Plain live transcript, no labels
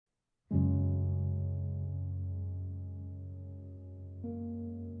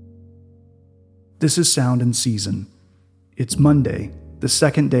This is Sound and Season. It's Monday, the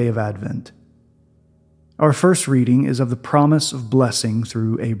second day of Advent. Our first reading is of the promise of blessing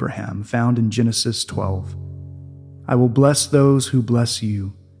through Abraham, found in Genesis 12. I will bless those who bless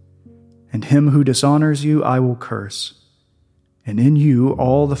you, and him who dishonors you I will curse, and in you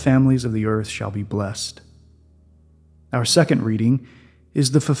all the families of the earth shall be blessed. Our second reading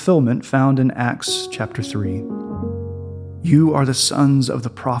is the fulfillment found in Acts chapter 3. You are the sons of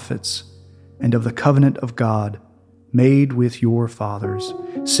the prophets and of the covenant of God made with your fathers,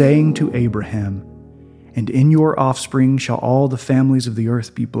 saying to Abraham, and in your offspring shall all the families of the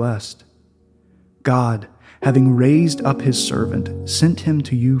earth be blessed. God, having raised up his servant, sent him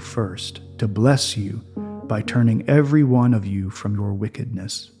to you first to bless you by turning every one of you from your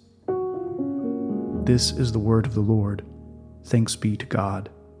wickedness. This is the word of the Lord. Thanks be to God.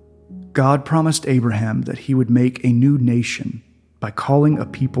 God promised Abraham that he would make a new nation by calling a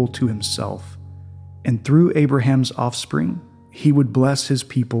people to himself, and through Abraham's offspring, he would bless his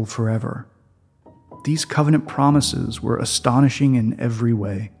people forever. These covenant promises were astonishing in every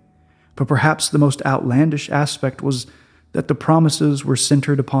way, but perhaps the most outlandish aspect was that the promises were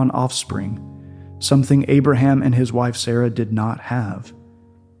centered upon offspring, something Abraham and his wife Sarah did not have.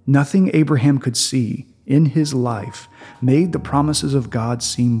 Nothing Abraham could see in his life made the promises of God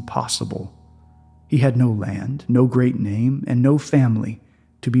seem possible. He had no land, no great name, and no family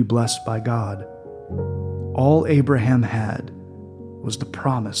to be blessed by God. All Abraham had was the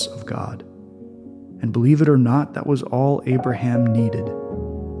promise of God. And believe it or not, that was all Abraham needed.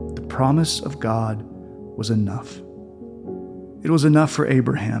 The promise of God was enough. It was enough for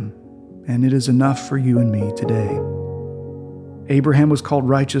Abraham, and it is enough for you and me today. Abraham was called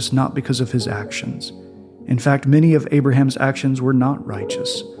righteous not because of his actions. In fact, many of Abraham's actions were not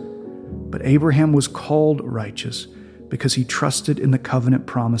righteous. But Abraham was called righteous because he trusted in the covenant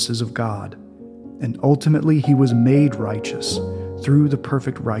promises of God. And ultimately, he was made righteous through the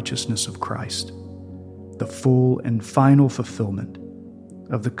perfect righteousness of Christ, the full and final fulfillment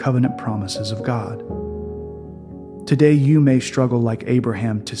of the covenant promises of God. Today, you may struggle like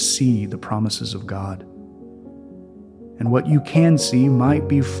Abraham to see the promises of God. And what you can see might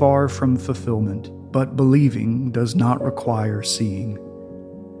be far from fulfillment, but believing does not require seeing.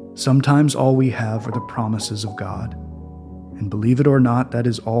 Sometimes all we have are the promises of God. And believe it or not, that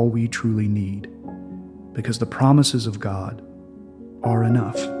is all we truly need, because the promises of God are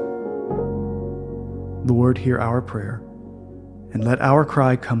enough. Lord, hear our prayer, and let our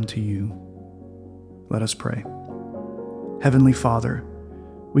cry come to you. Let us pray. Heavenly Father,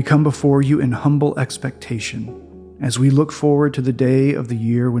 we come before you in humble expectation as we look forward to the day of the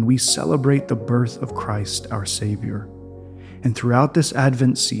year when we celebrate the birth of Christ, our Savior. And throughout this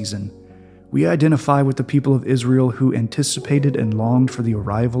Advent season, we identify with the people of Israel who anticipated and longed for the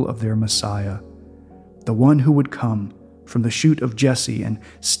arrival of their Messiah, the one who would come from the shoot of Jesse and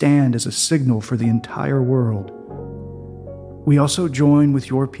stand as a signal for the entire world. We also join with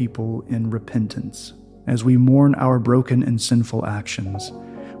your people in repentance as we mourn our broken and sinful actions.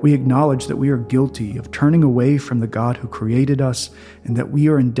 We acknowledge that we are guilty of turning away from the God who created us and that we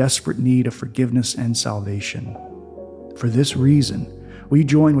are in desperate need of forgiveness and salvation. For this reason, we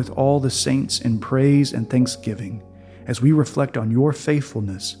join with all the saints in praise and thanksgiving as we reflect on your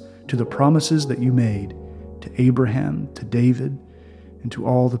faithfulness to the promises that you made to Abraham, to David, and to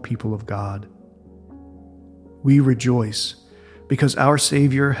all the people of God. We rejoice because our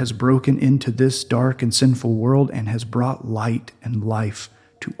Savior has broken into this dark and sinful world and has brought light and life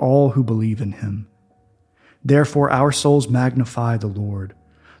to all who believe in him. Therefore, our souls magnify the Lord,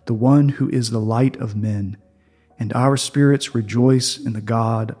 the one who is the light of men, and our spirits rejoice in the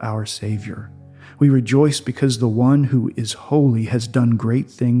God, our Savior. We rejoice because the one who is holy has done great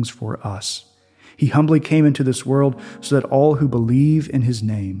things for us. He humbly came into this world so that all who believe in his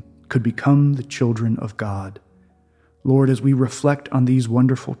name could become the children of God. Lord, as we reflect on these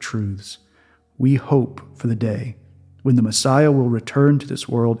wonderful truths, we hope for the day when the Messiah will return to this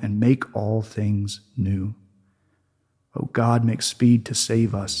world and make all things new. O God, make speed to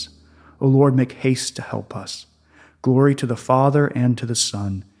save us. O Lord, make haste to help us. Glory to the Father and to the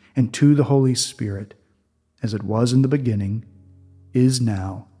Son and to the Holy Spirit, as it was in the beginning, is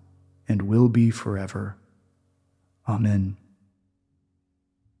now, and will be forever. Amen.